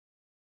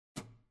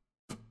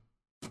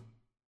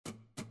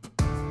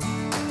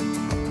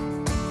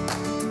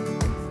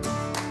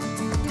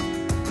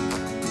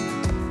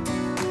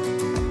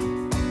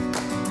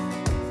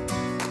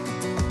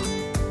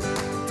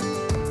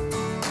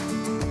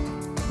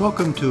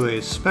Welcome to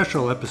a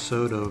special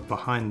episode of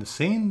Behind the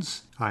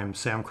Scenes. I'm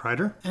Sam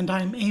Kreider. And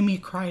I'm Amy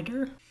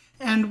Kreider.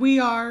 And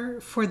we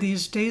are, for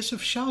these days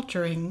of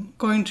sheltering,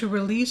 going to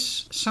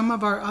release some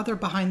of our other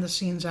behind the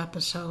scenes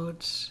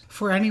episodes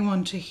for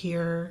anyone to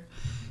hear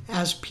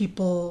as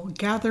people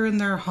gather in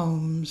their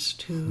homes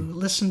to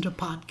listen to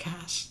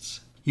podcasts.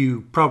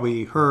 You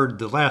probably heard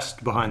the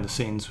last behind the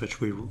scenes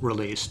which we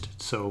released,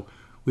 so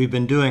we've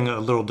been doing a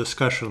little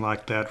discussion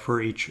like that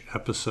for each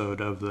episode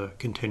of the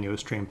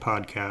Continuous Stream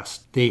podcast.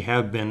 They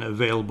have been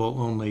available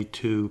only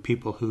to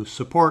people who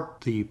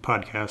support the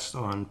podcast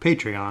on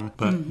Patreon,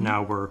 but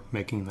now we're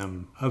making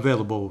them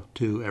available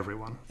to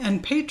everyone.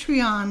 And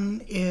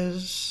Patreon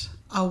is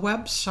a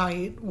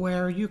website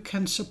where you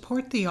can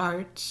support the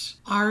arts.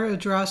 Our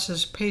address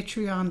is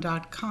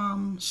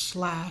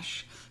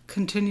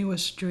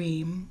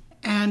patreon.com/continuousdream.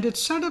 And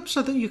it's set up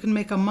so that you can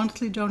make a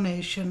monthly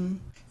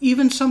donation,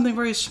 even something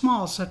very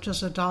small, such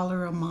as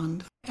 $1 a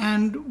month.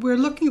 And we're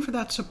looking for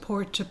that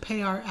support to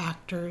pay our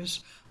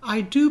actors.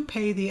 I do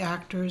pay the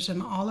actors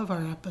in all of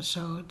our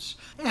episodes.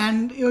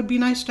 And it would be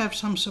nice to have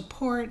some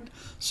support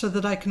so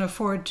that I can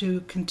afford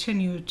to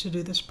continue to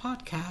do this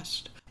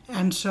podcast.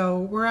 And so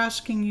we're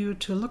asking you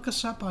to look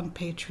us up on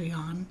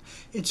Patreon.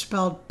 It's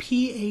spelled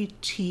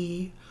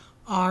patreon.com.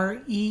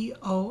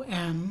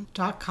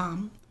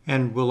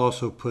 And we'll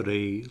also put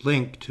a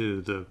link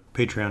to the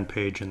Patreon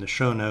page in the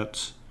show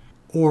notes,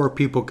 or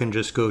people can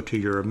just go to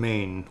your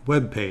main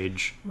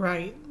webpage.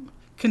 Right.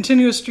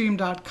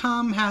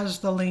 Continuousstream.com has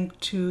the link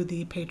to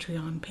the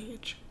Patreon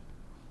page.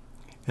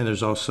 And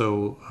there's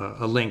also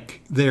a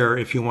link there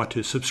if you want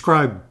to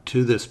subscribe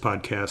to this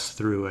podcast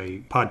through a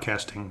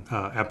podcasting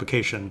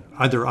application,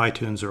 either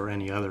iTunes or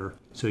any other.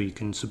 So you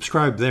can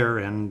subscribe there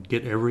and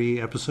get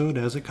every episode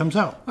as it comes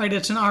out. Right,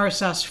 it's an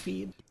RSS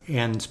feed.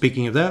 And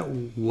speaking of that,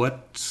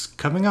 what's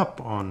coming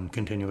up on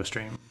Continuous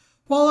Stream?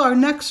 Well, our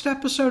next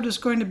episode is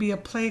going to be a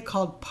play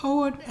called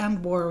Poet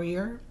and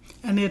Warrior,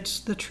 and it's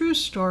the true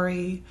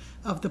story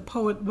of the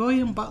poet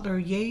William Butler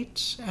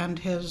Yeats and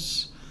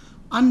his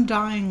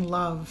undying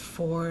love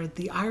for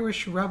the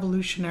Irish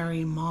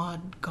revolutionary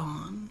Maud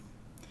Gonne.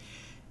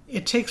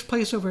 It takes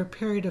place over a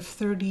period of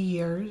 30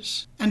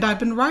 years, and I've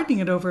been writing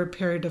it over a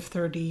period of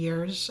 30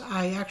 years.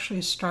 I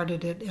actually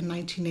started it in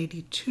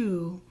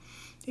 1982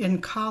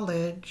 in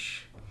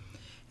college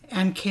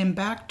and came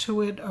back to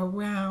it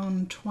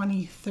around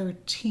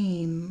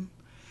 2013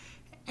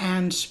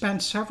 and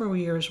spent several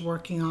years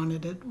working on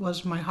it. It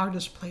was my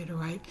hardest play to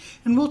write,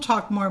 and we'll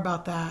talk more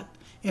about that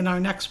in our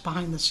next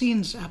behind the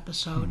scenes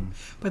episode,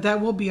 but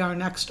that will be our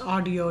next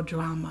audio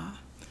drama,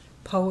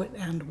 Poet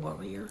and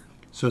Warrior.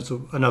 So it's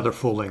another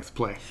full-length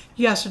play.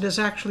 Yes, it is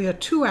actually a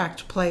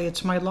 2-act play.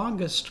 It's my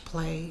longest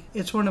play.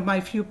 It's one of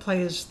my few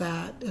plays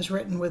that is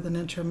written with an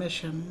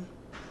intermission.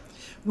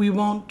 We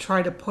won't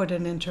try to put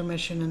an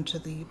intermission into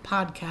the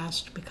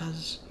podcast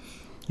because...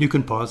 You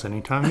can pause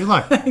anytime you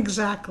like.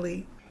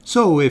 Exactly.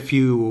 So if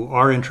you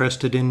are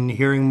interested in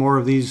hearing more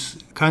of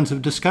these kinds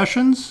of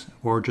discussions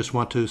or just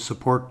want to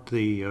support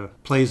the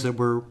plays that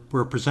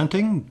we're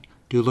presenting,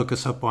 do look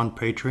us up on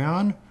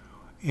Patreon.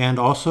 And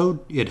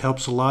also, it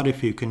helps a lot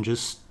if you can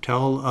just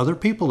tell other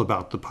people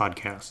about the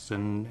podcast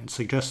and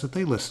suggest that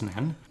they listen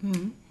in.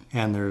 Mm-hmm.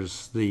 And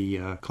there's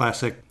the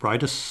classic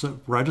write us a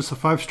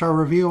 5-star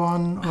review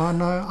on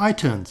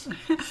iTunes.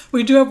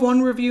 We do have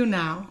one review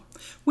now.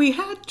 We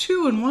had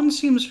 2, and one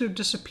seems to have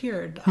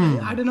disappeared.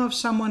 I don't know if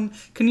someone...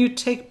 Can you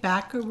take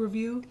back a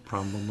review?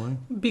 Probably.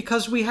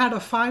 Because we had a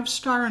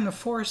 5-star and a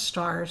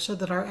 4-star, so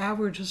that our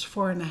average is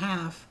 4.5.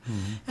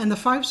 Mm-hmm. And the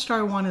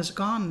 5-star one is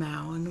gone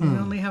now, and we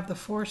only have the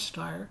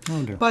 4-star.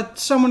 Oh, dear. But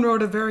someone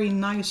wrote a very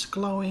nice,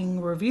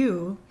 glowing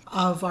review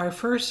of our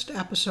first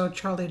episode,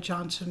 Charlie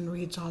Johnson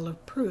Reads All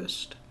of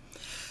Proust.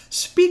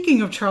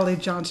 Speaking of Charlie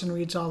Johnson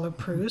Reads All of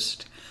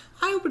Proust,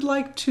 I would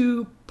like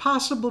to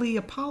possibly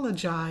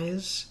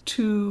apologize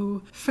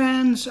to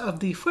fans of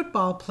the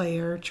football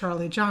player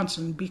Charlie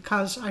Johnson,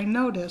 because I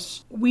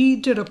noticed we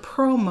did a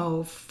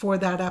promo for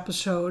that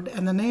episode,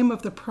 and the name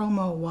of the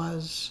promo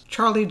was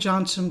Charlie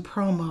Johnson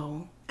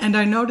Promo. And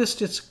I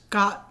noticed it's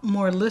got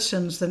more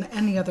listens than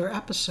any other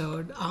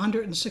episode,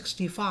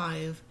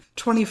 165,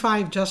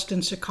 25 just in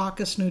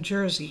Secaucus, New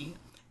Jersey.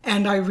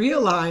 And I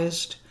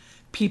realized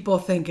people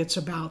think it's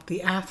about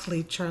the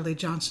athlete Charlie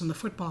Johnson, the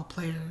football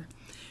player.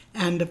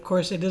 And of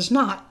course it is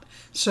not.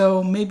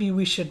 So maybe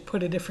we should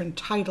put a different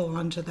title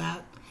onto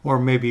that. Or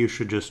maybe you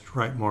should just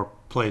write more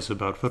plays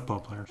about football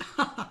players.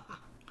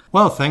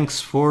 Well, thanks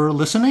for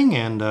listening,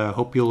 and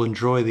hope you'll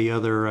enjoy the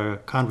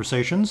other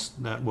conversations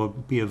that will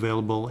be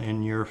available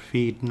in your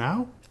feed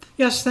now.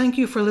 Yes, thank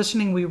you for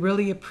listening. We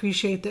really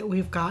appreciate that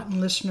we've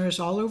gotten listeners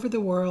all over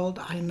the world.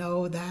 I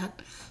know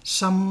that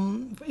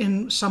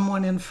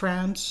someone in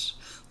France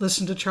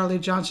listened to Charlie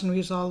Johnson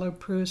Reads All of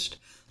Proust,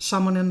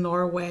 someone in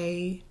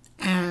Norway,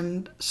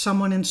 and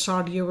someone in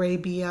Saudi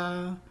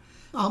Arabia.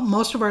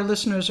 Most of our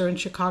listeners are in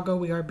Chicago.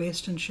 We are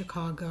based in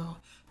Chicago.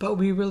 But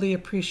we really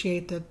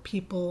appreciate that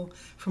people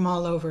from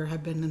all over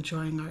have been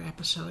enjoying our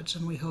episodes,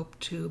 and we hope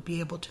to be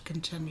able to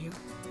continue.